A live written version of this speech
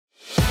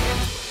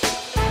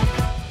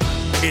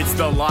It's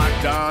the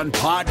Locked On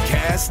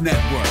Podcast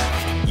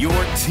Network, your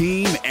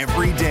team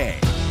every day.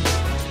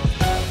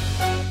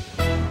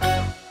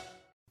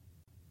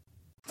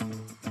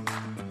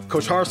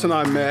 Coach Harsin and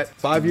I met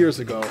 5 years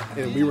ago,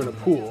 and we were in a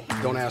pool.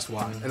 Don't ask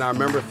why. And I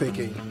remember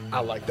thinking, I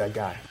like that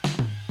guy.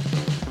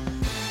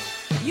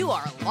 You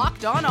are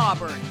Locked On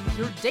Auburn,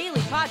 your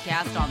daily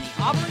podcast on the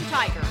Auburn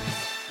Tigers.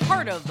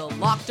 Part of the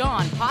Locked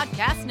On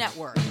Podcast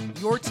Network,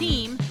 your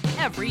team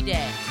every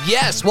day.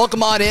 Yes,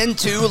 welcome on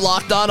into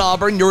Locked On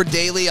Auburn, your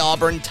daily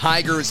Auburn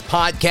Tigers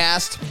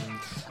podcast.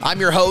 I'm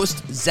your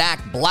host, Zach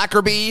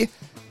Blackerby,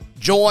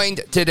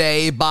 joined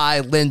today by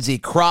Lindsey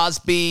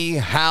Crosby.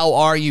 How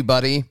are you,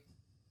 buddy?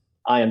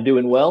 I am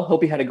doing well.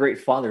 Hope you had a great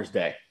Father's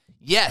Day.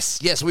 Yes,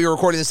 we were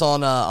recording this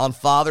on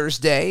Father's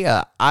Day.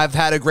 I've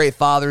had a great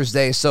Father's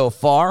Day so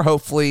far.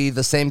 Hopefully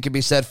the same can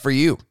be said for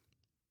you.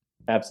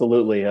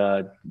 Absolutely.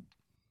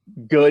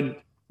 Good,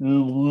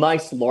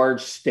 nice,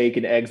 large steak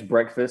and eggs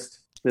breakfast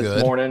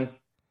this morning.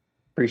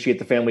 Appreciate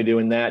the family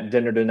doing that.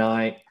 Dinner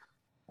tonight.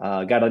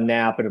 Got a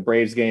nap and a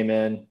Braves game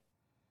in.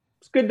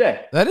 It's a good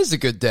day. That is a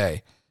good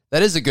day.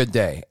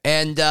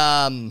 And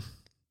I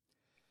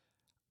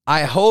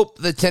hope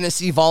the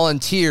Tennessee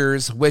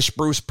Volunteers wish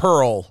Bruce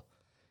Pearl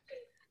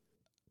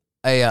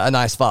a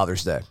nice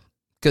Father's Day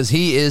because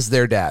he is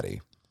their daddy.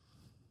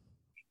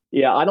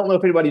 Yeah, I don't know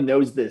if anybody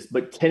knows this,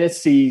 but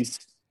Tennessee's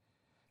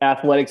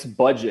athletics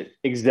budget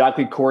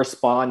exactly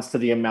corresponds to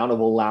the amount of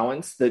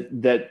allowance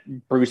that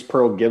Bruce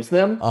Pearl gives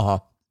them. Uh-huh.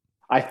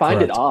 I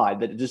find it odd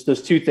that just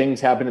those two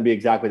things happen to be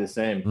exactly the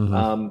same.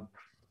 Mm-hmm.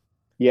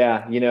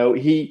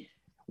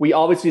 We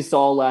obviously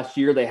saw last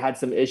year they had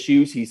some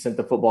issues. He sent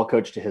the football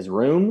coach to his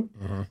room.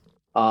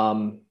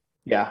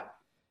 Mm-hmm.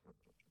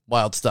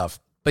 Wild stuff.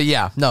 But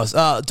yeah, no.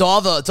 To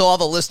all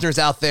the listeners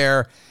out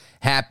there,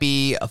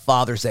 happy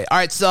Father's Day. All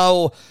right,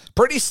 so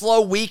pretty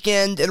slow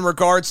weekend in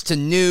regards to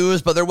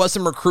news, but there was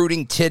some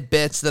recruiting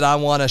tidbits that I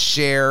want to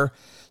share.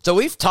 So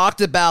we've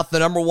talked about the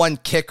number one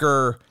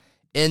kicker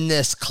in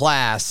this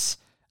class.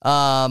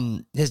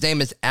 His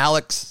name is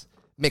Alex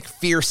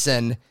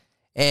McPherson.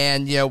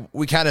 And,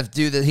 we kind of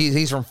do that.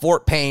 He's from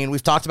Fort Payne.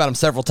 We've talked about him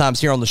several times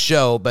here on the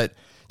show, but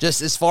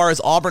just as far as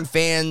Auburn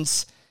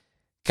fans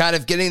kind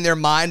of getting their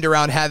mind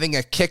around having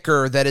a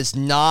kicker that is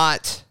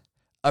not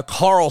a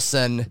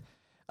Carlson,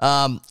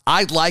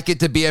 I'd like it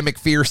to be a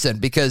McPherson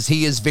because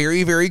he is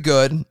very, very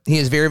good. He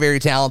is very, very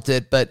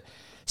talented, but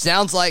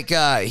sounds like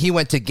he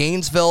went to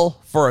Gainesville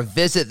for a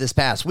visit this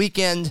past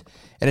weekend,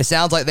 and it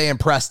sounds like they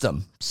impressed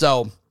him.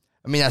 So,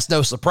 that's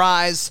no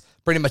surprise.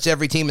 Pretty much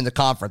every team in the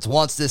conference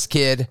wants this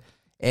kid.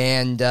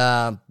 And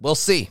we'll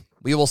see.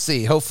 We will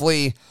see.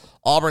 Hopefully,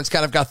 Auburn's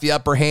kind of got the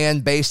upper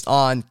hand based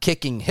on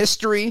kicking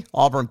history.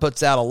 Auburn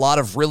puts out a lot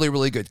of really,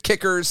 really good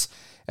kickers.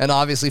 And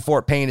obviously,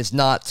 Fort Payne is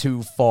not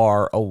too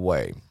far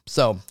away.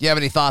 So, you have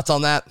any thoughts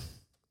on that?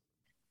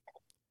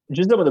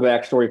 Just some of the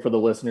backstory for the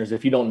listeners,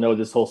 if you don't know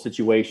this whole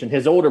situation,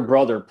 his older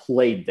brother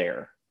played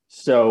there.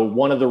 So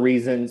one of the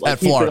reasons, he's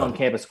been on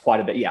campus quite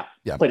a bit. Yeah,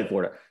 played at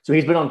Florida. So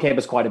he's been on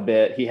campus quite a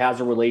bit. He has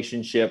a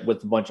relationship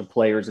with a bunch of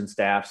players and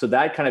staff. So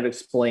that kind of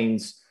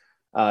explains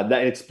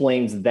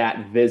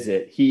that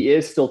visit. He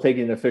is still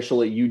taking an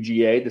official at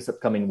UGA this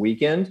upcoming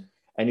weekend.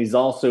 And he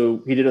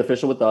did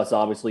official with us,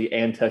 obviously,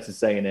 and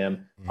Texas A&M.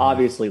 Mm-hmm.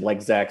 Obviously,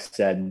 like Zach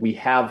said, we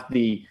have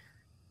the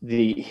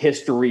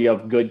history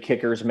of good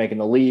kickers making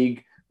the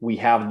league. We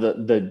have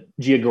the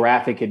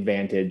geographic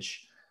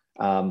advantage.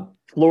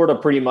 Florida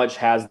pretty much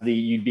has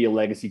you'd be a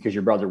legacy because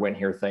your brother went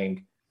here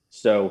thing.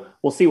 So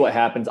we'll see what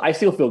happens. I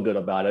still feel good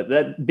about it.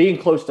 That being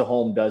close to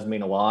home does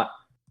mean a lot.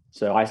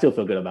 So I still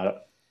feel good about it.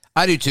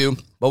 I do too,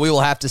 but we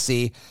will have to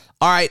see.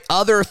 All right,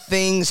 other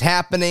things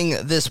happening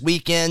this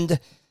weekend.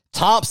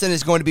 Thompson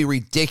is going to be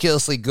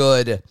ridiculously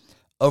good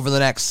over the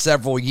next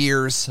several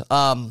years.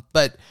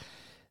 But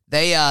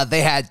they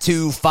had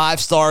 2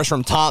 5-stars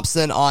from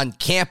Thompson on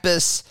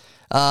campus.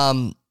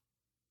 Tony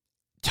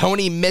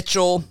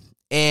Mitchell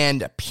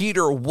and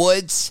Peter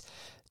Woods,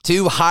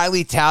 2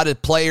 highly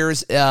touted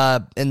players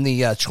in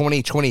the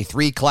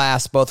 2023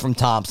 class, both from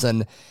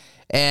Thompson.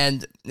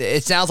 And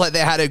it sounds like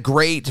they had a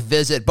great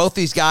visit. Both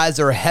these guys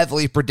are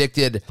heavily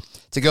predicted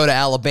to go to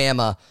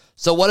Alabama.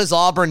 So what does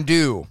Auburn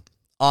do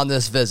on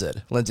this visit,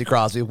 Lindsey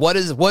Crosby? What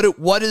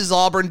does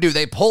Auburn do?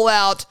 They pull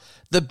out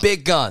the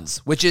big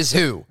guns, which is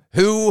who?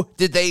 Who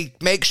did they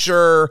make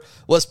sure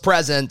was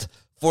present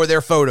for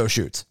their photo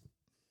shoots?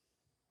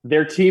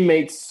 Their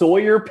teammates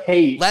Sawyer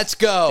Pate. Let's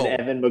go.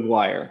 And Evan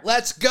McGuire.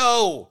 Let's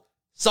go.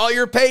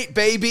 Sawyer Pate,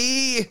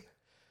 baby.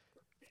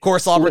 Of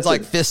course, Auburn's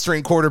like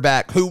fifth-string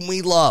quarterback, whom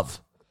we love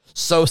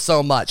so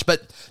much.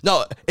 But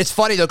no, it's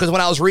funny, though, because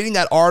when I was reading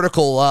that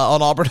article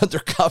on Auburn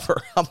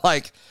Undercover, I'm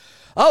like,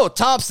 oh,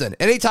 Thompson.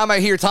 Anytime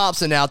I hear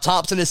Thompson now,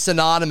 Thompson is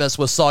synonymous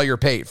with Sawyer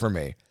Pate for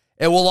me.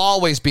 It will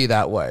always be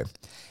that way.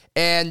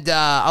 And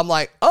I'm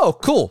like, oh,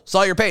 cool.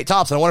 Sawyer Pate,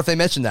 Thompson. I wonder if they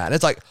mentioned that. And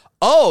it's like,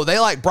 oh, they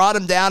brought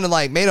him down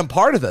and made him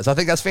part of this. I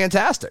think that's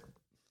fantastic.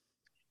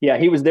 Yeah,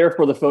 he was there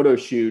for the photo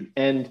shoot.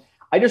 And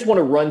I just want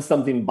to run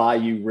something by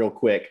you real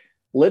quick.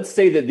 let's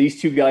say that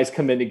these two guys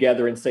come in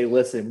together and say,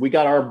 listen, we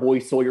got our boy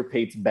Sawyer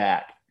Pate's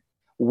back.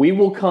 We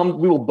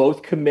will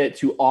both commit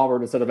to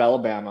Auburn instead of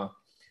Alabama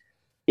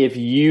if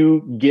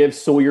you give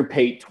Sawyer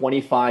Pate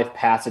 25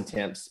 pass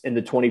attempts in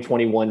the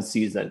 2021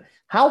 season.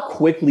 How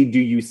quickly do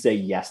you say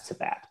yes to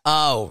that?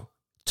 Oh,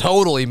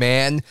 totally,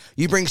 man.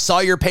 You bring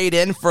Sawyer Pate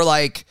in for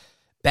like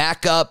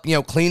backup,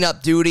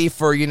 cleanup duty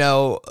for,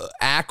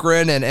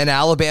 Akron and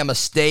Alabama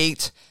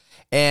State.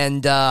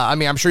 And,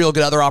 I'm sure you'll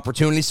get other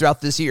opportunities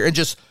throughout this year. And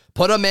just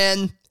put them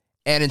in,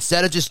 and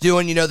instead of just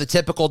doing, the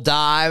typical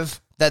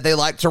dive that they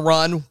like to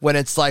run when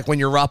it's like when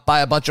you're up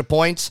by a bunch of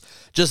points,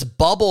 just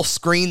bubble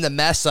screen the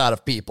mess out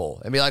of people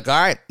and be like, all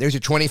right, there's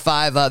your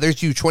 25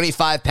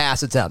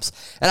 pass attempts.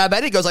 And I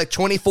bet he goes like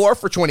 24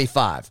 for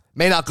 25.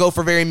 May not go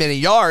for very many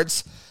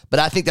yards, but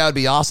I think that would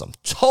be awesome.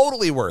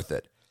 Totally worth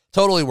it.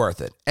 Totally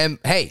worth it. And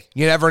hey,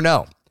 you never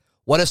know.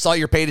 What if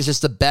Sawyer Pate is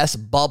just the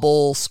best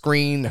bubble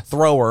screen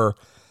thrower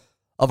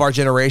of our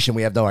generation?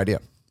 We have no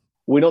idea.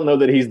 We don't know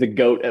that he's the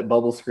GOAT at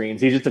bubble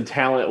screens. He's just a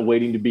talent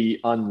waiting to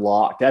be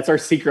unlocked. That's our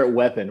secret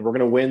weapon. We're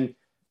going to win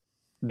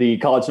the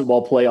college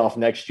football playoff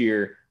next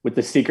year with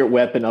the secret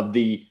weapon of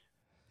the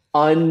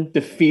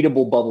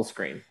undefeatable bubble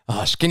screen.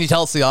 Can you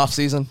tell it's the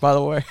offseason, by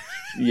the way?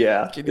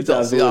 Yeah. Can you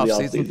tell it's the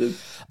offseason?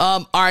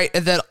 All right,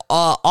 and then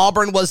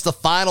Auburn was the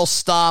final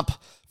stop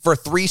for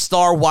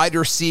 3-star wide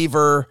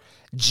receiver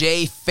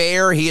Jay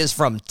Fair. He is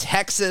from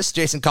Texas.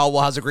 Jason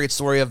Caldwell has a great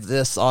story of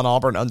this on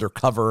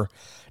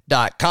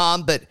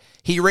auburnundercover.com, but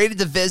he rated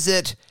the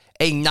visit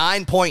a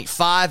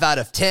 9.5 out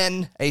of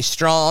 10, a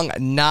strong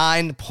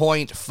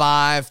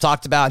 9.5.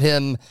 Talked about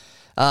him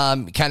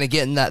kind of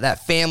getting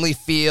that family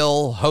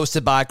feel,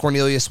 hosted by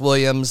Cornelius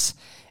Williams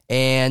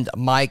and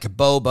Mike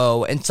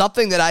Bobo. And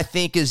something that I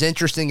think is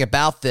interesting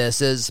about this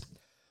is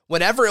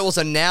whenever it was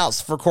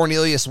announced for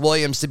Cornelius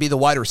Williams to be the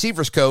wide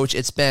receivers coach,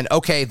 it's been,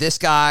 okay, this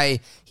guy,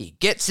 he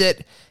gets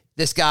it.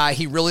 This guy,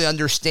 he really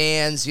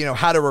understands,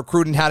 how to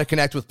recruit and how to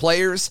connect with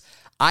players.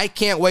 I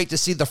can't wait to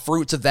see the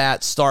fruits of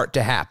that start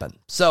to happen.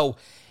 So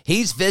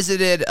he's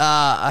visited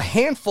a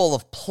handful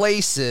of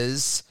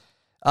places.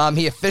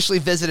 He officially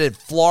visited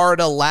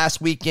Florida last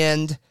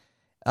weekend,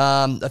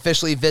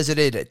 officially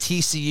visited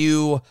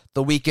TCU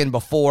the weekend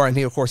before, and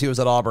he was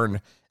at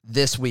Auburn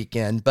this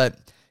weekend. But,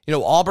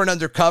 Auburn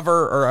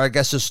Undercover, or I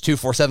guess just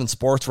 247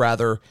 Sports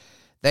rather,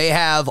 they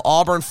have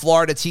Auburn,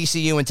 Florida,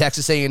 TCU, and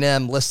Texas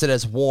A&M listed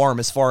as warm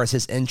as far as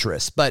his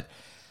interests. But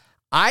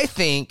I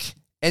think...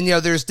 And,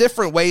 there's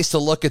different ways to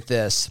look at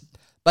this,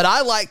 but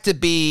I like to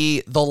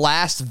be the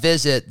last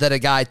visit that a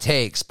guy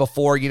takes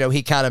before,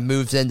 he kind of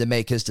moves in to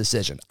make his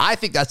decision. I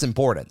think that's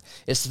important.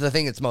 It's the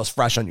thing that's most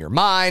fresh on your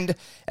mind.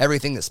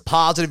 Everything that's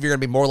positive, you're going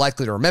to be more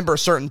likely to remember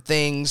certain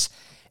things.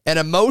 And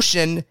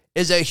emotion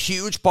is a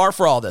huge part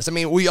for all this.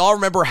 We all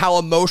remember how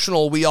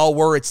emotional we all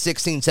were at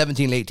 16,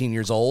 17, 18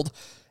 years old.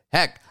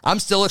 Heck, I'm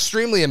still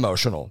extremely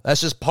emotional.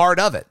 That's just part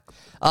of it.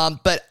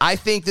 But I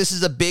think this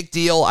is a big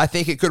deal. I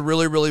think it could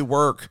really, really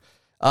work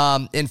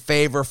in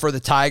favor for the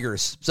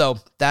Tigers. So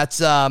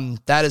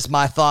that is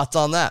my thoughts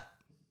on that.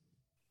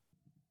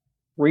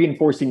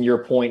 Reinforcing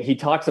your point, he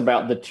talks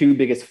about the two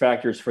biggest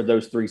factors for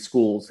those three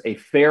schools, a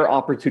fair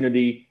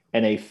opportunity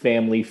and a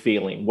family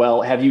feeling.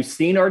 Well, have you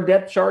seen our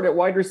depth chart at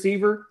wide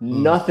receiver?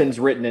 Nothing's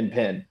written in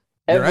pen.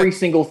 Every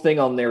single thing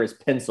on there is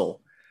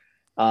pencil.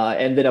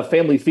 And then a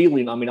family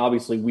feeling,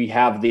 obviously we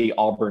have the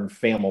Auburn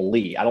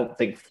family. I don't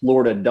think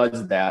Florida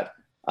does that.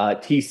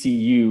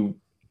 TCU,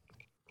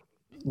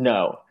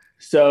 no.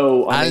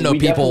 So I didn't know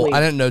people.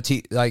 I didn't know.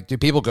 Do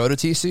people go to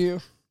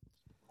TCU?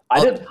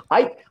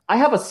 I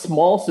have a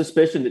small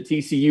suspicion that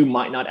TCU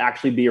might not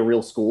actually be a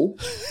real school,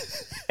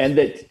 and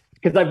that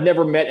because I've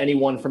never met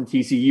anyone from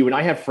TCU, and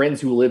I have friends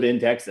who live in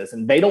Texas,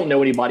 and they don't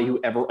know anybody who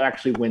ever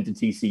actually went to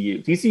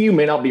TCU. TCU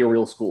may not be a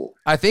real school.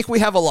 I think we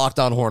have a Locked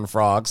On Horned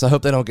Frogs. I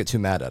hope they don't get too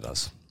mad at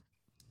us.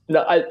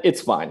 No, it's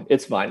fine.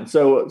 It's fine.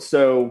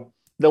 So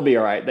they'll be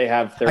all right. They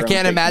have their. I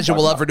can't imagine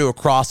we'll ever do a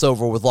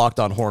crossover with Locked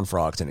On Horned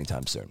Frogs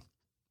anytime soon.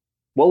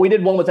 Well, we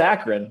did one with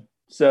Akron,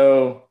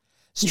 so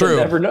it's true. You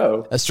never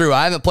know. That's true.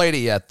 I haven't played it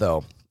yet,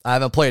 though. I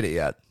think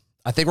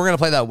we're going to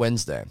play that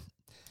Wednesday.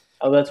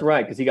 Oh, that's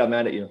right, because he got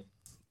mad at you.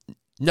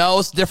 No,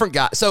 it's a different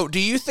guy. So do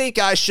you think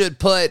I should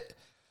put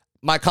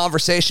my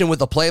conversation with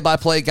the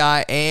play-by-play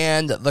guy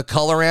and the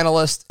color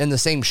analyst in the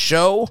same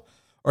show,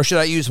 or should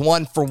I use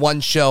one for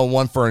one show and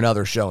one for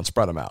another show and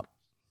spread them out?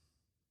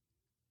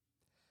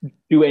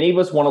 Do any of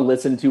us want to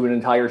listen to an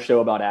entire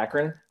show about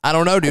Akron? I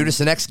don't know, dude. It's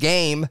the next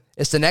game.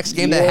 It's the next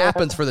game that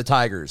happens for the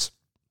Tigers.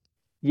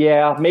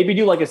 Yeah, maybe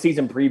do like a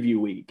season preview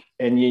week,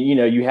 and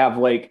you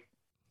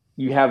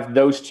have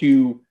those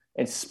two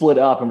and split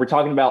up, and we're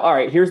talking about, all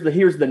right, here's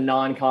the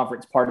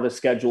non-conference part of the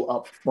schedule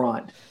up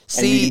front.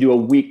 And you can do a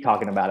week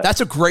talking about it. That's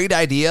a great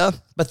idea,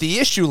 but the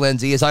issue,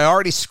 Lindsay, is I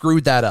already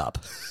screwed that up.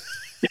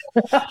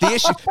 The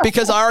issue,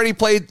 because I already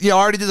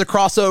already did the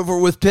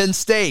crossover with Penn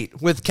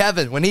State with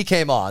Kevin when he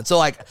came on. So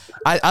I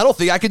don't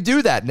think I could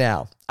do that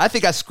now. I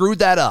think I screwed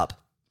that up.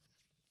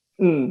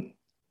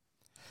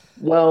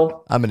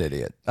 Well, I'm an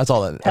idiot. That's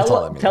all that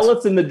means. Tell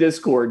us in the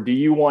Discord, do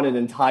you want an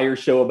entire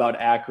show about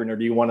Akron, or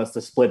do you want us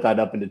to split that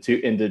up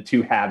into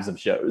two halves of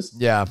shows?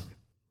 Yeah.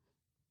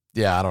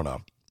 Yeah, I don't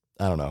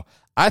know.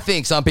 I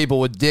think some people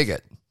would dig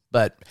it,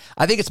 but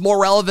I think it's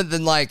more relevant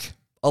than like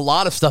a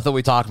lot of stuff that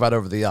we talk about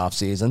over the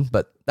offseason,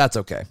 but that's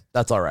okay.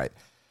 That's all right.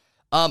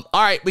 All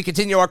right, we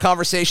continue our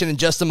conversation in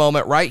just a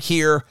moment right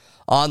here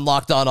on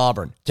Locked On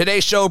Auburn.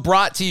 Today's show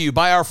brought to you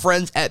by our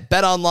friends at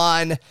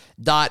betonline.ag.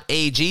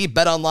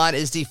 BetOnline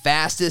is the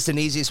fastest and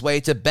easiest way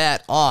to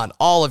bet on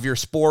all of your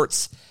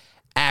sports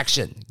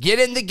action. Get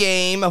in the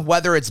game,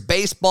 whether it's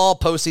baseball,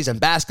 postseason,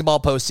 basketball,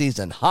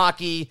 postseason,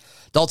 hockey.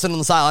 Don't sit on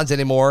the sidelines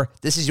anymore.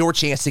 This is your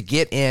chance to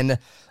get in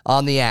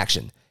on the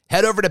action.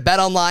 Head over to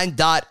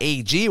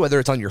betonline.ag, whether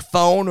it's on your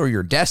phone or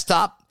your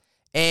desktop,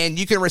 and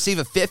you can receive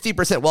a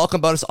 50%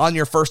 welcome bonus on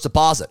your first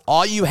deposit.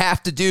 All you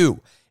have to do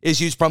is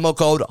use promo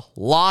code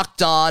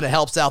LOCKEDON. It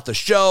helps out the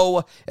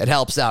show. It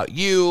helps out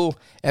you.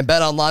 And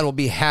BetOnline will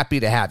be happy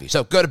to have you.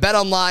 So go to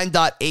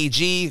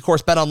betonline.ag. Of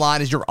course,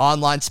 BetOnline is your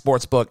online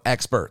sportsbook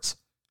experts.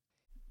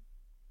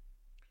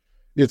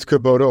 It's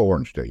Kubota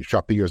Orange Day.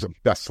 Shop the year's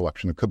best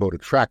selection of Kubota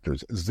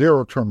tractors,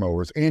 zero-turn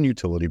mowers, and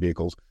utility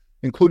vehicles,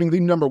 including the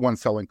 #1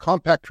 selling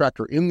compact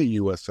tractor in the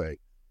USA.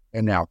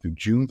 And now through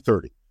June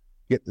 30.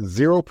 Get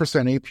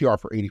 0% APR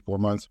for 84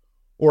 months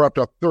or up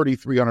to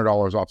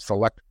 $3,300 off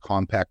select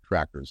compact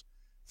tractors.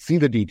 See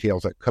the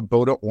details at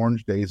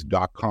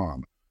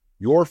KubotaOrangeDays.com.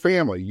 Your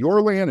family,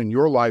 your land, and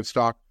your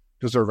livestock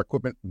deserve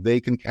equipment they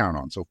can count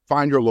on. So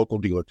find your local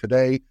dealer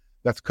today.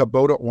 That's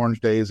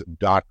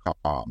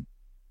KubotaOrangeDays.com.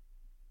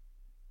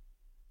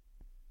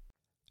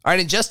 All right,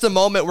 in just a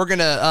moment, we're going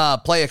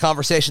to play a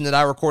conversation that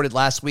I recorded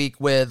last week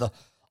with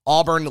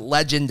Auburn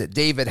legend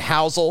David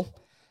Housel.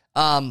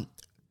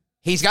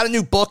 He's got a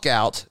new book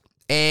out,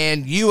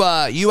 and you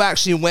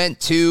actually went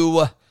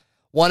to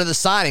one of the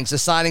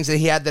signings that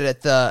he had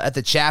at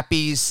the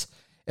Chappies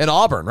in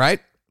Auburn, right?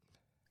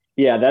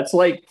 Yeah, that's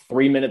like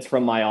 3 minutes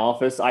from my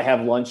office. I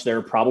have lunch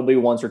there probably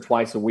once or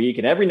twice a week,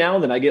 and every now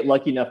and then I get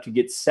lucky enough to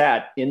get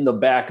sat in the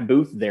back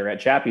booth there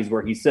at Chappies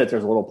where he sits.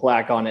 There's a little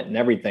plaque on it and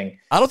everything.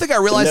 I don't think I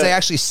realized they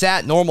actually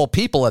sat normal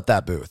people at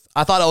that booth.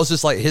 I thought it was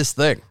just like his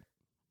thing.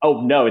 Oh,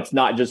 no, it's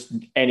not just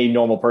any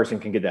normal person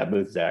can get that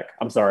booth, Zach.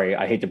 I'm sorry.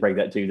 I hate to break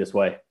that to you this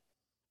way.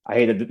 I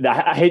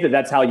hate that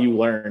that's how you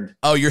learned.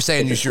 Oh, you're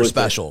saying you're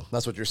special.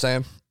 That's what you're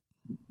saying?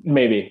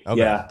 Maybe. Okay,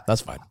 yeah.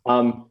 That's fine.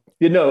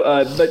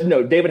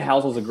 David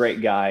Housel's a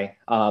great guy.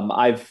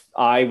 I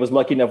was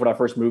lucky enough when I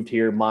first moved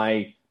here.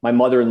 My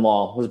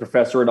mother-in-law was a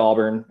professor at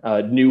Auburn,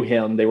 knew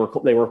him. They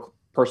were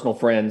personal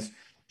friends.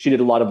 She did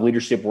a lot of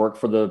leadership work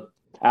for the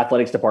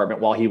athletics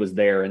department while he was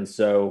there. And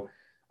so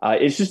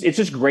it's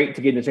just great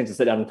to get a chance to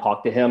sit down and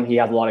talk to him. He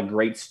has a lot of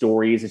great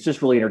stories. It's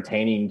just really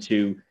entertaining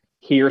to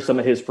hear some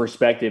of his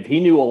perspective. He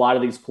knew a lot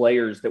of these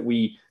players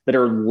that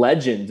are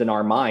legends in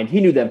our mind.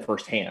 He knew them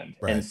firsthand.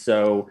 Right. And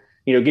so,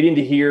 getting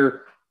to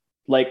hear,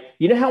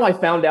 how I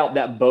found out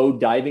that Bo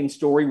diving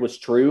story was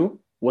true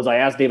was I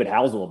asked David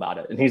Housel about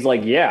it. And he's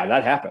like, yeah,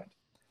 that happened.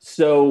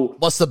 So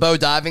what's the Bo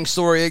diving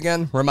story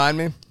again? Remind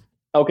me.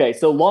 Okay,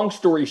 so long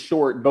story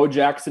short, Bo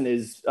Jackson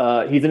is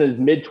he's in his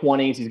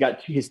mid-20s. He's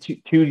got his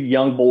two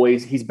young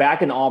boys. He's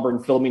back in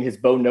Auburn filming his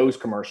Bo Knows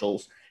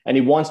commercials, and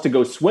he wants to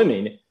go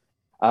swimming,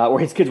 or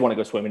his kids want to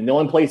go swimming. The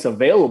only place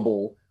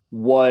available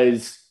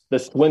was the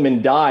swim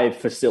and dive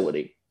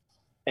facility.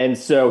 And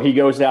so he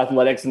goes to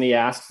athletics and he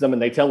asks them,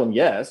 and they tell him,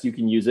 yes, you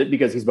can use it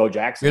because he's Bo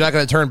Jackson. You're not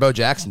going to turn Bo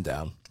Jackson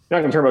down. You're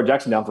not going to turn Bo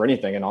Jackson down for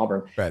anything in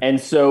Auburn. Right. And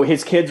so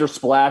his kids are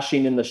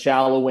splashing in the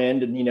shallow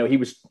end. And,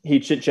 he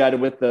chit-chatted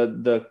with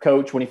the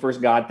coach when he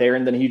first got there.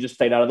 And then he just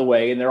stayed out of the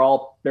way. And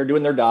they're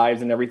doing their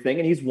dives and everything.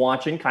 And he's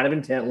watching kind of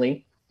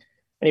intently.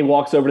 And he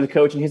walks over to the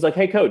coach and he's like,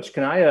 hey, coach,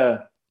 can I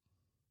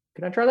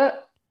try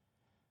that?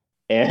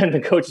 And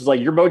the coach is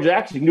like, you're Bo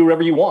Jackson. You can do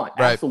whatever you want.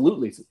 Right.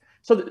 Absolutely.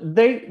 So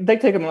they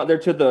take him out there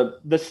to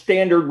the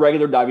standard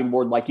regular diving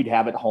board like you'd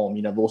have at home,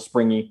 a little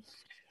springy.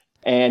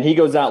 And he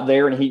goes out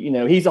there and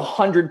he's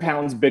 100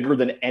 pounds bigger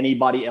than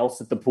anybody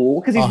else at the pool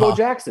because he's Bo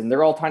Jackson.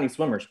 They're all tiny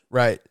swimmers.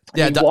 Right.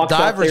 Yeah.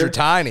 Divers are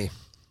tiny.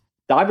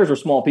 Divers are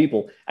small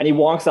people. And he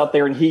walks out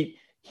there and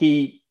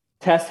he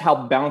tests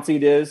how bouncy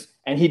it is.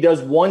 And he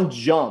does one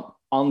jump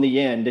on the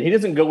end. And he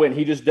doesn't go in.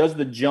 He just does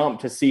the jump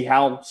to see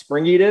how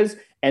springy it is.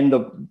 And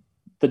the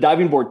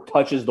diving board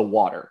touches the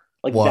water.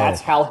 Whoa.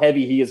 That's how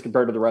heavy he is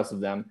compared to the rest of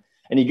them.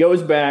 And he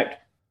goes back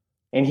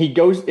and he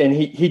does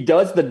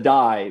the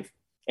dive.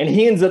 And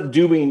he ends up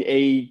doing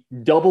a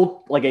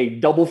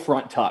double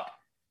front tuck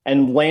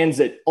and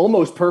lands it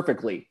almost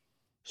perfectly,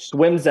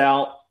 swims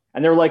out.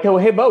 And they're like, oh,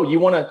 hey, Bo, you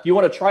want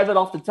to try that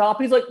off the top?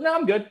 He's like, no,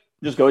 I'm good.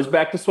 Just goes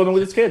back to swimming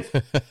with his kids.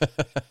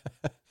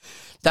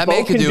 That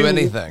man can do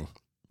anything.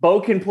 Bo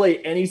can play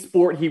any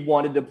sport he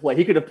wanted to play.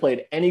 He could have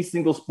played any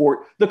single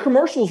sport. The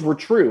commercials were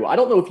true. I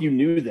don't know if you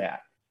knew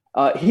that.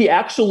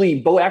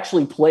 Bo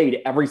actually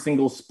played every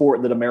single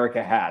sport that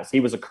America has.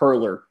 He was a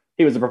curler.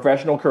 He was a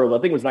professional curler.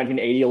 I think it was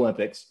 1980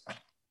 Olympics.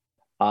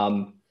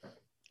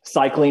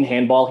 Cycling,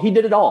 handball. He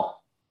did it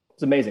all.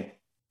 It's amazing.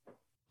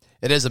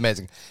 It is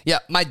amazing. Yeah,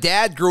 my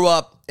dad grew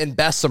up in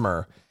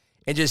Bessemer,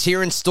 and just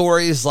hearing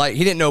stories, like,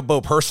 he didn't know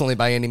Bo personally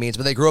by any means,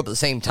 but they grew up at the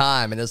same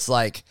time, and it's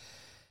like,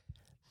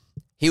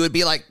 he would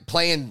be like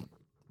playing,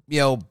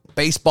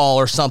 baseball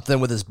or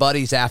something with his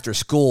buddies after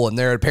school, and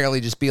there would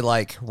apparently just be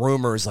like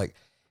rumors like,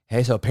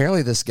 hey, so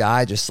apparently this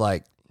guy just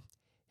like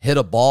hit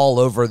a ball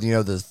over,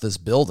 this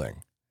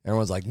building.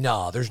 Everyone's like,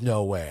 no, there's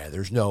no way. But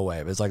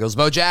it's like, it was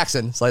Bo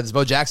Jackson. It's like, this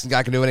Bo Jackson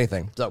guy can do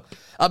anything. So,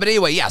 but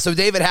anyway, yeah. So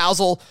David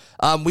Housel,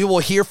 we will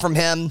hear from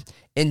him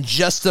in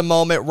just a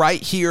moment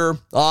right here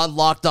on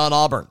Locked On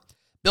Auburn.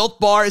 Built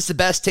Bar is the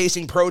best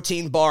tasting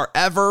protein bar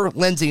ever.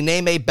 Lindsay,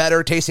 name a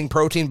better tasting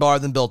protein bar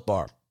than Built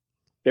Bar.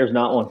 There's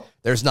not one.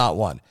 There's not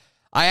one.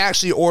 I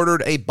actually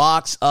ordered a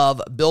box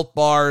of Built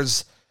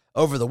Bars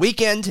over the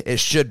weekend.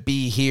 It should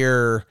be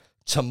here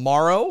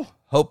tomorrow,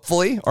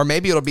 hopefully, or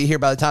maybe it'll be here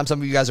by the time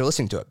some of you guys are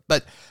listening to it.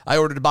 But I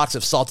ordered a box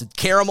of salted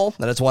caramel,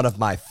 and it's one of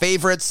my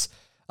favorites.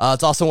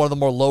 It's also one of the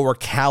more lower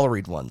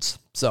caloried ones.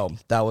 So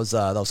that was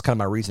kind of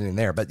my reasoning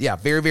there. But yeah,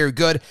 very, very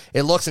good.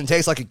 It looks and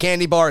tastes like a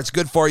candy bar. It's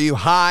good for you.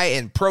 High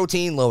in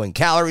protein, low in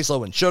calories,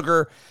 low in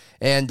sugar.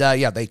 And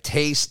they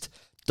taste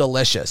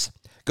delicious.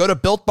 Go to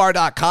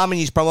BuiltBar.com and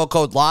use promo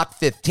code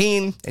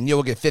LOCK15, and you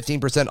will get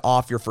 15%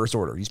 off your first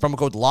order. Use promo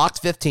code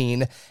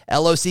LOCKED15,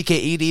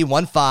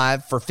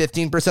 LOCKED15 for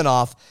 15%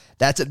 off.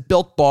 That's at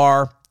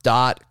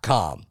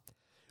BuiltBar.com.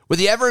 With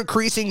the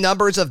ever-increasing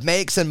numbers of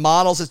makes and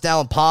models, it's now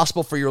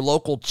impossible for your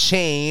local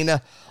chain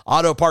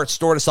auto parts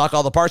store to stock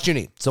all the parts you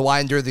need. So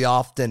why endure the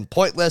often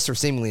pointless or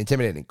seemingly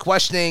intimidating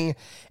questioning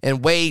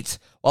and wait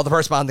while the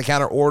person behind the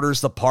counter orders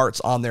the parts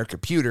on their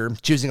computer,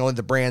 choosing only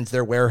the brands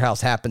their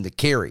warehouse happened to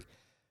carry?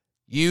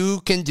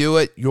 You can do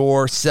it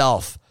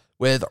yourself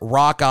with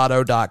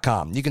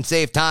RockAuto.com. You can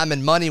save time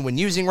and money when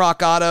using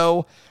Rock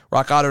Auto.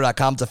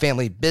 RockAuto.com is a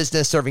family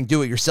business serving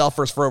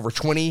do-it-yourselfers for over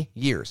 20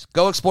 years.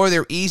 Go explore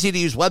their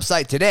easy-to-use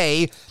website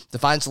today to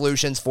find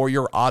solutions for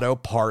your auto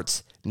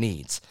parts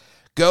needs.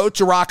 Go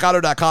to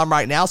RockAuto.com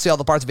right now. See all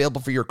the parts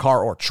available for your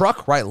car or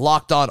truck. Right,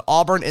 Locked On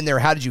Auburn in there.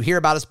 How did you hear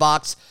about us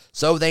box?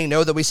 So they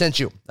know that we sent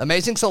you.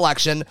 Amazing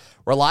selection,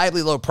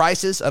 reliably low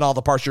prices, and all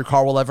the parts your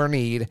car will ever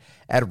need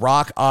at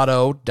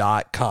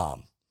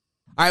RockAuto.com.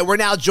 All right, we're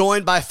now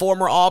joined by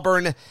former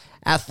Auburn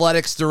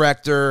athletics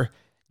director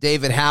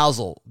David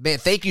Housel. Man,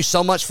 thank you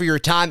so much for your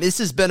time. This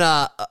has been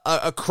a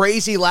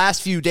crazy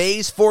last few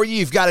days for you.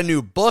 You've got a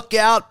new book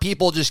out.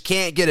 People just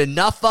can't get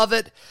enough of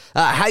it.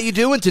 How you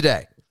doing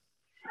today?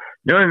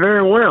 Doing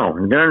very well.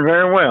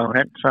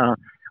 It's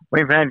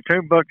we've had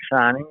 2 book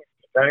signings.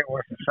 Today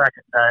was the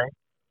second day,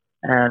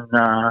 and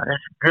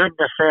it's good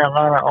to see a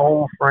lot of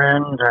old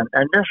friends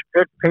and just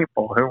good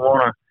people who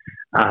want to,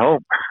 I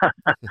hope,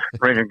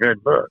 read a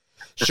good book.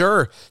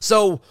 Sure.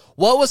 So,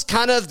 what was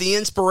kind of the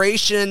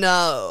inspiration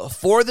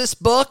for this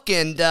book?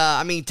 And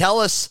tell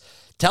us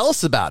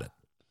about it.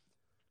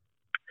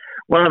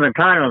 Well, the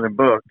title of the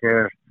book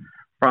is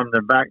 "From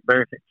the Back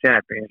Booth at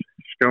Chappie's: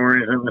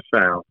 Stories of the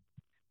South."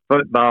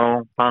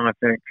 Football,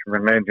 politics,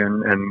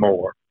 religion, and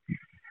more.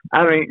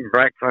 I've eaten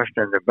breakfast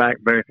in the back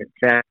booth at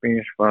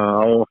Chappie's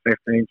for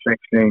 15,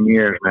 16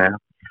 years now.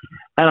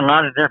 Had a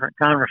lot of different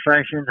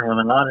conversations with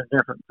a lot of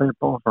different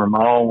people from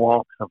all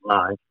walks of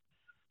life.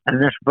 And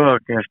this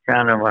book is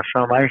kind of a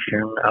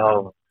summation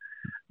of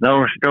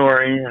those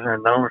stories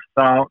and those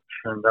thoughts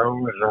and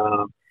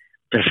those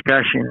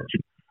discussions.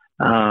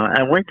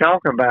 And we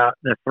talk about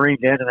the 3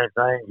 deadly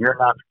things you're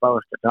not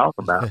supposed to talk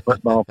about: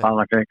 football,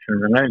 politics,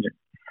 and religion.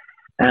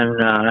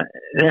 And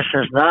this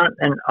is not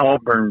an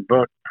Auburn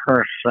book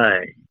per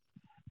se.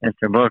 It's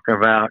a book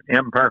about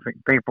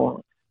imperfect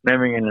people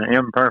living in an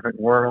imperfect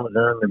world,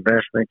 doing the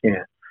best they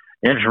can.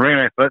 It's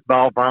really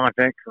football,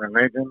 politics,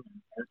 religion,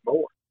 and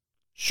more.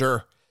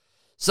 Sure.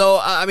 So,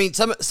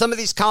 some of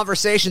these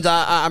conversations,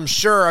 I'm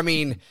sure,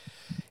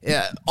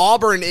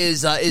 Auburn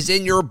is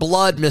in your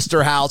blood,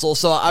 Mr. Housel.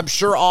 So I'm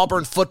sure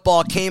Auburn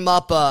football came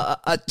up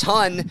a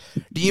ton.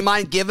 Do you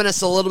mind giving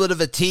us a little bit of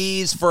a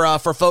tease for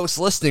folks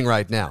listening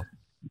right now?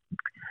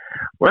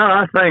 Well,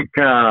 I think,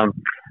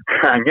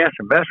 I guess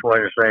the best way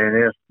to say it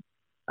is,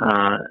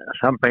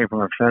 some people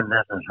have said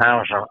this is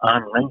Housel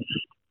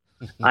Unleashed.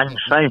 I can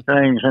say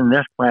things in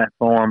this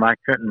platform I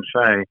couldn't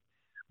say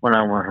when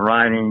I was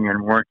writing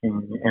and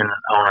working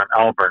on an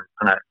Auburn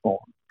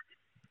platform.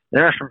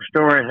 There are some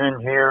stories in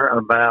here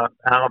about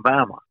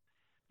Alabama.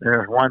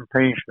 There's one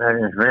piece that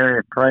is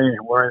very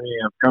praiseworthy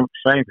of Coach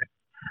Saban.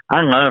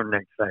 I love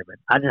Nick Saban.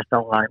 I just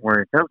don't like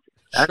where he coaches.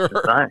 That's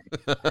the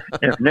thing.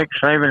 If Nick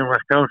Saban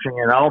was coaching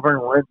at Auburn,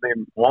 we'd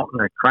be wanting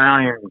to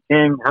crown him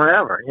king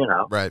forever,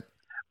 Right.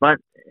 But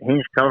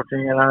he's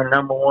coaching at our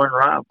number 1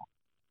 rival.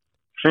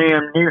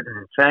 C.M.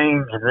 Newton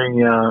changed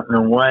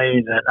the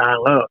way that I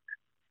look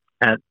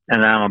at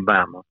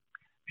Alabama.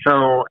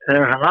 So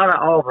there's a lot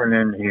of Auburn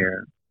in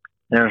here.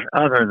 There's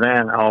other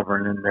than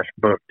Auburn in this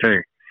book,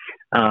 too.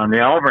 The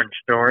Auburn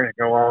stories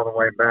go all the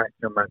way back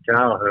to my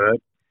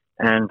childhood,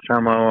 and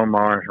some of them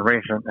are as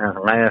recent as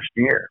last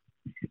year.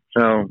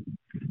 So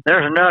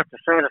there's enough to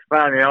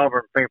satisfy the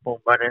Auburn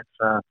people, but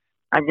it's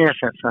I guess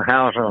it's a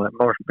Housel that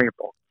most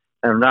people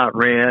have not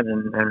read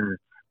and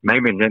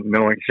maybe didn't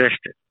know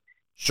existed.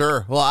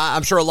 Sure. Well,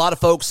 I'm sure a lot of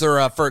folks are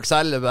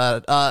excited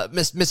about it.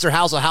 Mr.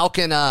 Housel, how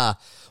can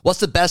what's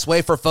the best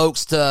way for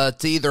folks to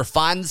either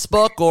find this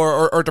book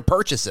or to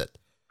purchase it?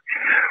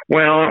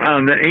 Well,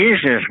 the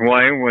easiest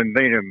way would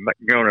be to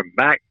go to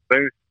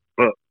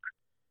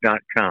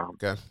backboothbook.com.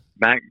 Okay.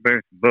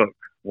 Backboothbook,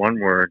 one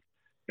word,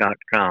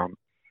 .com.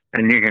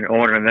 And you can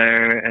order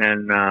there,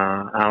 and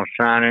I'll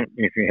sign it.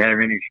 If you have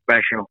any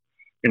special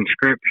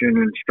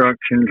instructions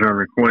or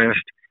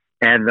requests,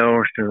 add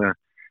those to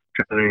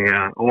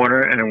the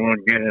order, and we'll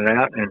get it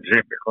out and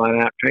zip it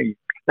right out to you.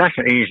 That's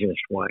the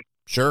easiest way.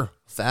 Sure.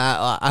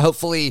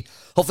 Hopefully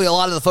a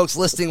lot of the folks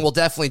listening will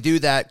definitely do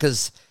that,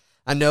 because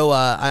I know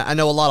a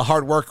lot of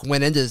hard work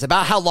went into this.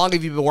 About how long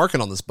have you been working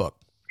on this book?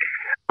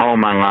 All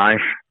my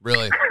life.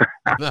 Really?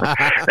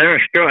 There are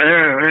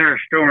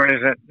stories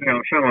that,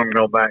 some of them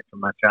go back to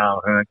my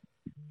childhood.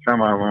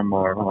 Some of them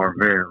are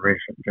very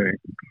recent too.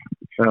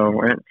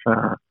 So it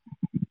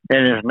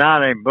is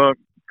not a book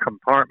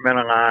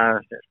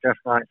compartmentalized. It's just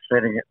like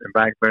sitting at the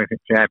back booth at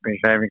Chappie's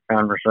having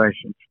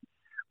conversations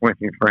with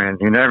your friends.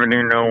 You never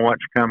do know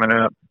what's coming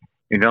up.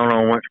 You don't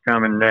know what's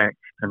coming next.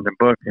 And the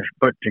book is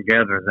put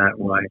together that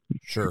way.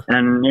 Sure.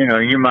 And,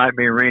 you might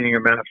be reading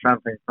about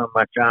something from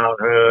my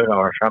childhood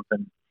or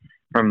something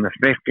from the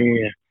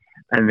 50s,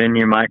 and then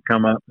you might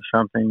come up with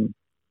something,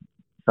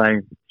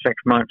 say,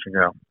 6 months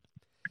ago.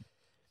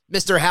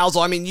 Mr.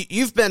 Housel, I mean,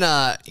 you've been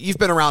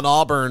around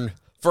Auburn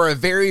for a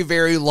very,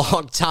 very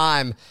long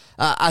time.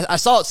 I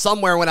saw it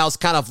somewhere when I was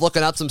kind of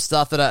looking up some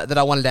stuff that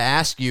I wanted to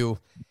ask you,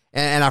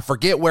 and I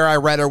forget where I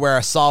read or where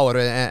I saw it,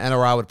 and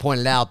or I would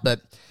point it out.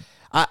 But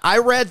I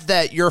read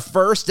that your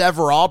first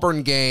ever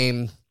Auburn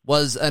game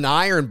was an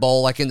Iron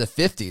Bowl, like in the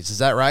 50s. Is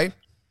that right?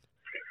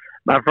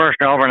 My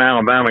first Auburn,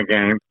 Alabama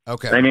game.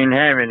 Okay. They didn't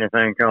have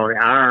anything called the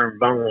Iron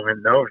Bowl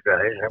in those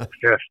days. It was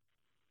just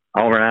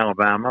Auburn,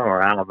 Alabama,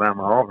 or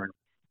Alabama, Auburn.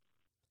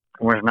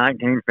 It was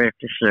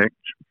 1956.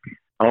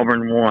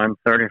 Auburn won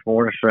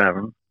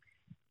 34-7.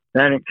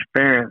 That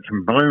experience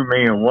blew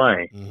me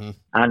away. Mm-hmm.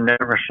 I'd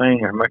never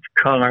seen as much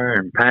color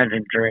and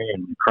pageantry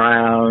and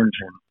crowds,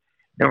 and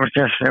it was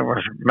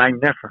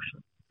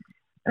magnificent.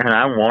 And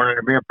I wanted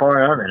to be a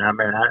part of it. I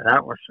mean,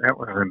 that was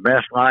the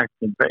best life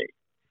could be.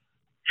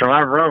 So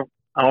I wrote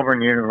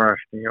Auburn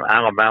University,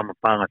 Alabama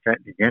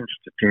Polytechnic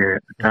Institute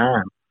at the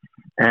time,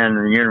 and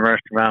the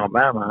University of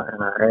Alabama,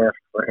 and I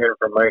asked for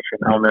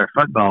information on their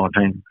football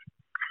teams.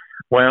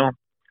 Well,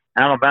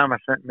 Alabama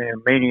sent me a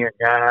media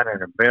guide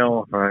and a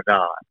bill for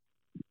 $1.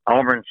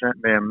 Auburn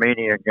sent me a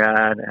media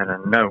guide and a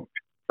note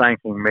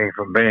thanking me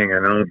for being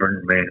an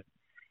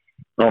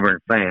Auburn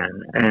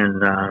fan.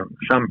 And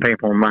some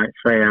people might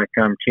say I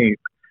come cheap,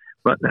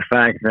 but the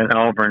fact that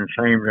Auburn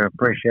seemed to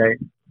appreciate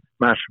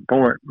my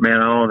support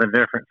meant all the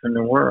difference in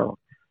the world.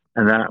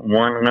 And that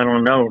one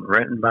little note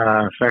written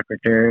by a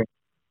secretary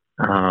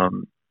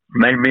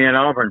made me an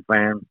Auburn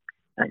fan.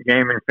 That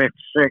game in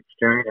 56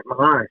 changed my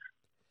life.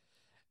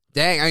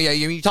 Dang,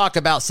 you talk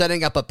about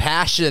setting up a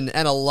passion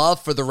and a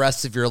love for the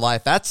rest of your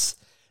life. That's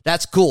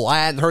cool. I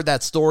hadn't heard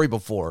that story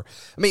before.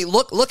 I mean,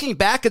 looking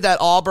back at that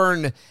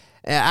Auburn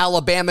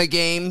Alabama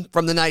game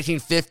from the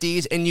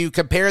 1950s, and you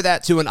compare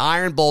that to an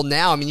Iron Bowl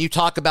now. I mean, you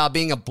talk about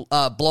being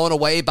blown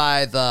away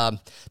by the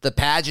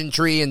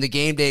pageantry and the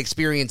game day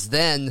experience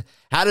then.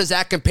 How does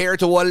that compare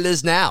to what it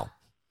is now?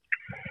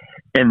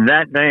 In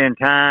that day and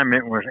time,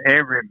 it was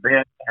every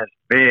bit as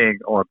big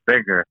or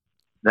bigger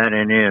than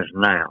it is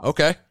now.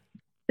 Okay.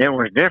 It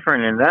was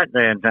different in that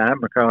day and time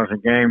because the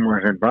game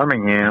was in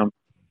Birmingham,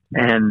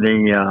 and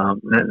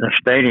the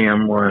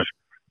stadium was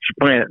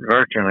split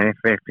virtually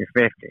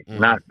 50-50.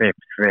 Not 50-50,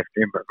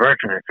 but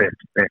virtually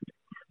 50-50.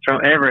 So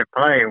every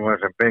play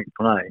was a big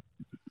play.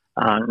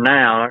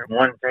 Now,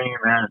 one team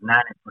has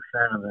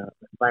 90% of the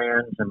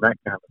fans and that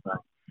kind of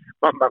thing.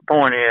 But my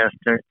point is,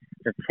 to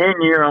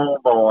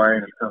 10-year-old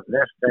boys of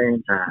this day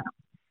and time,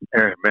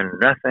 there's been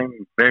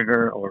nothing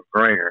bigger or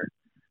greater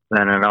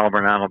than an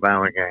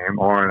Auburn-Alabama game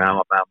or an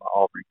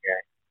Alabama-Auburn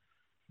game.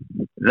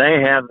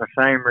 They have the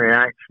same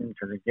reaction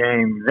to the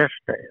game this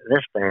day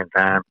and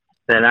time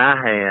that I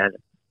had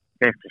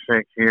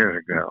 56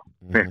 years ago,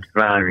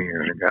 55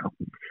 years ago.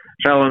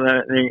 So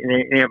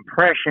the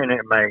impression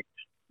it makes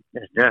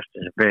is just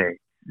as big.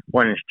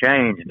 What has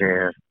changed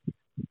is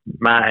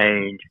my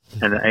age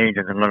and the age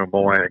of the little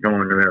boy that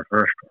going to their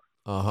first one.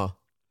 Uh-huh.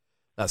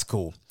 That's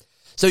cool.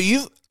 So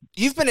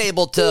you've been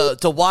able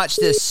to watch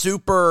this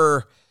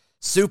super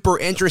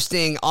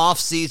interesting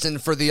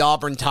offseason for the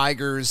Auburn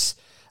Tigers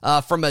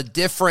from a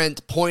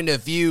different point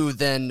of view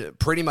than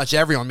pretty much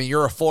everyone. I mean,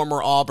 you're a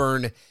former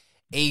Auburn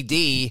AD.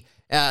 They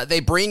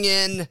bring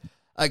in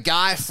a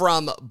guy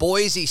from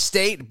Boise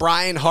State,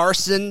 Brian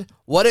Harsin.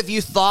 What have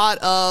you thought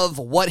of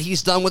what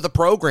he's done with the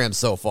program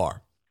so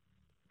far?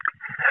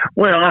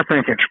 Well, I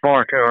think it's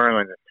far too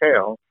early to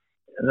tell.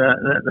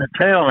 The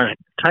tale is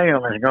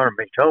going to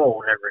be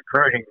told in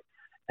recruiting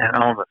and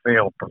on the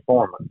field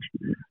performance.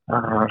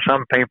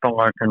 Some people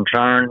are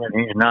concerned that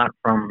he's not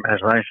from, as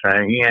they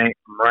say, he ain't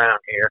from around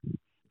here.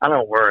 I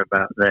don't worry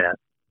about that.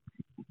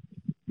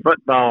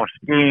 football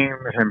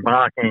schemes and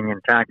blocking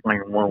and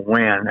tackling will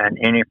win at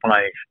any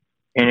place,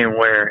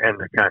 anywhere in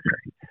the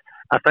country.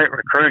 I think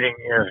recruiting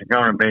is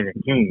going to be the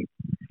key.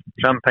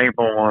 Some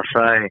people will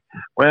say,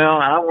 well,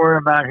 I worry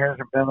about his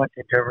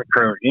ability to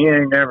recruit. He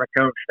ain't never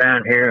coached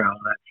down here, all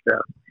that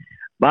stuff.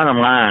 Bottom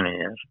line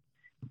is,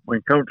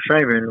 when Coach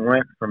Saban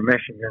went from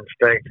Michigan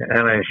State to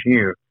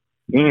LSU,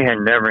 he had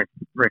never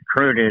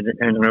recruited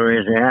in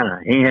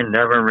Louisiana. He had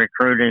never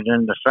recruited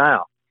in the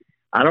South.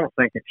 I don't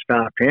think it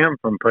stopped him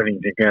from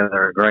putting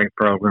together a great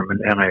program at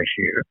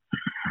LSU.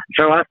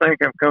 So I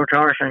think if Coach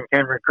Harsin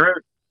can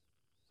recruit,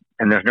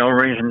 and there's no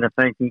reason to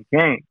think he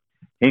can't,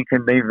 he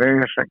can be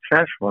very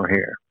successful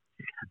here.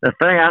 The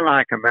thing I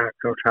like about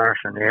Coach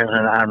Harsin is,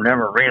 and I've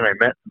never really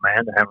met the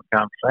man to have a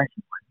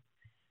conversation with,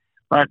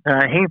 but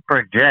he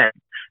projects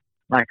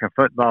like a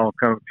football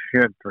coach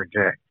should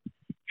project.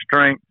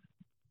 Strength,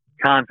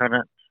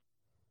 confidence,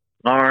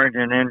 large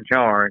and in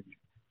charge,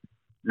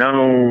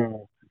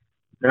 no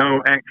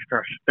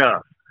extra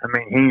stuff. I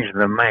mean, he's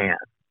the man.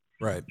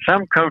 Right.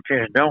 Some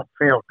coaches don't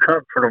feel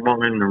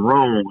comfortable in the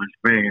role as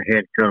being a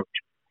head coach.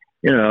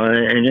 You know,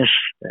 they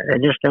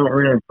just don't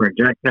really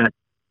project that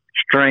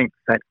strength,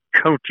 that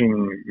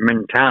coaching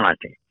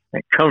mentality,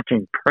 that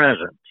coaching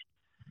presence.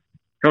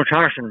 Coach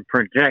Harsin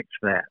projects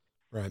that.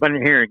 Right. But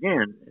here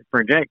again,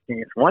 projecting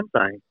is one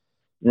thing.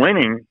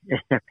 Winning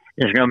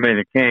is going to be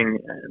the thing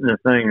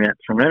that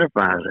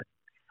solidifies it.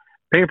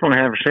 People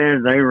have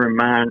said they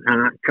remind,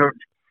 Coach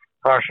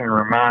Harsin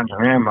reminds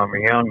them of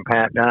a young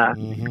Pat Dye.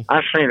 Mm-hmm.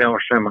 I see those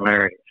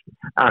similarities.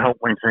 I hope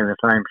we see the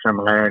same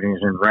similarities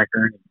in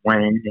record,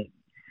 winning,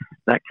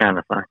 that kind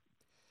of thing.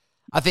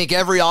 I think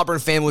every Auburn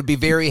fan would be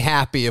very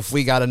happy if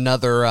we got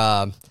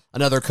another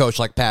coach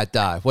like Pat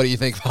Dye. What do you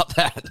think about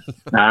that?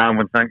 I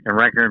would think the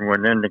record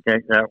would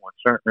indicate that would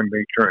certainly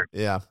be true.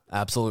 Yeah,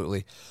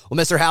 absolutely. Well,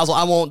 Mr. Housel,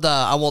 I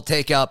won't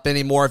take up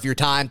any more of your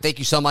time. Thank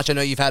you so much. I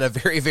know you've had a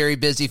very, very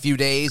busy few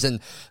days. And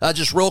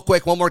just real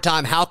quick, one more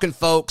time, how can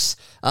folks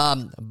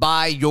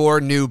buy your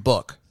new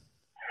book?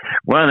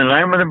 Well, the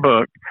name of the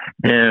book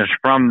is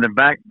From the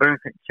Back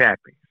Booth at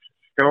Chappie's,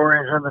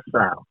 Stories of the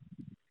South.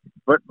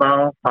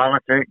 Football,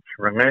 politics,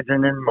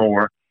 religion, and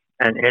more,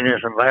 and it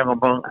is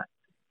available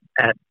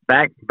at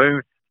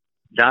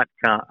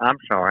backbooth.com. I'm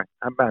sorry,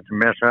 I'm about to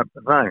mess up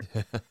the thing.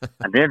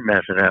 I did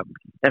mess it up.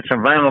 It's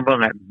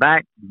available at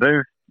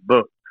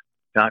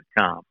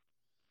backboothbook.com.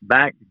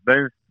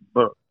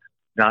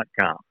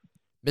 Backboothbook.com.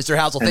 Mr.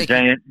 Housel, thank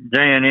you.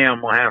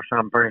 J&M will have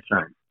some pretty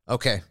soon.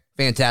 Okay,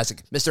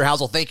 fantastic. Mr.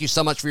 Housel, thank you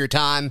so much for your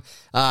time.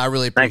 I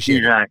really appreciate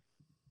it. Thank you, Zach.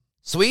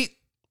 Sweet.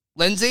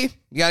 Lindsay,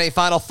 you got any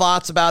final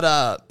thoughts about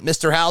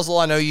Mr.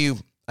 Housel? I know you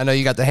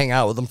got to hang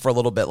out with him for a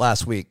little bit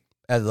last week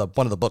at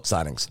one of the book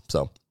signings.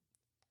 So,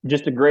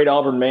 just a great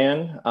Auburn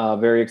man.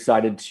 Very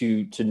excited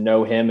to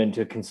know him and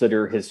to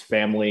consider his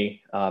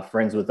family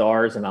friends with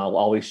ours. And I'll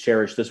always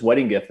cherish this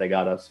wedding gift they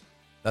got us.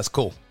 That's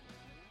cool.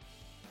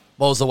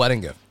 What was the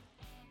wedding gift?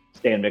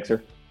 Stand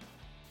mixer.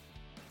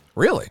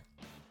 Really?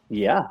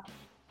 Yeah.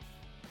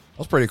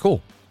 That's pretty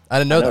cool. I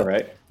didn't know that.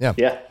 Right? Yeah.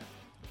 Yeah.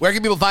 Where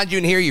can people find you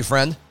and hear you,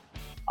 friend?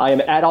 I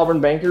am at Auburn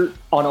Banker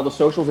on all the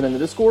socials and in the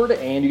Discord,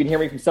 and you can hear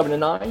me from 7 to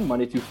 9,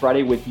 Monday through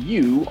Friday with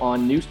you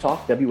on News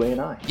Talk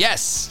WANI.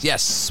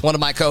 Yes. One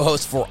of my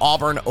co-hosts for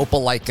Auburn,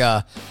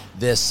 Opelika,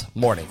 this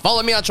morning.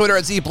 Follow me on Twitter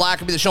at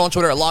ZBlack. Be the show on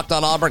Twitter at Locked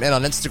On Auburn and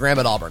on Instagram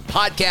at Auburn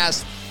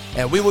Podcast.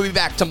 And we will be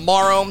back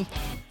tomorrow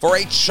for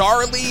a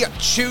Charlie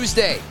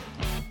Tuesday.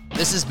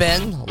 This has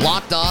been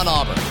Locked On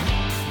Auburn.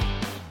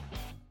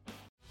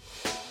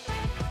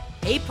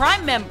 Hey,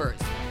 Prime members.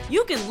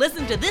 You can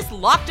listen to this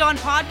Locked On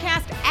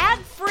podcast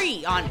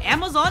ad-free on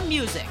Amazon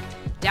Music.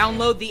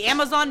 Download the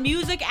Amazon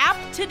Music app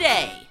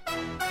today.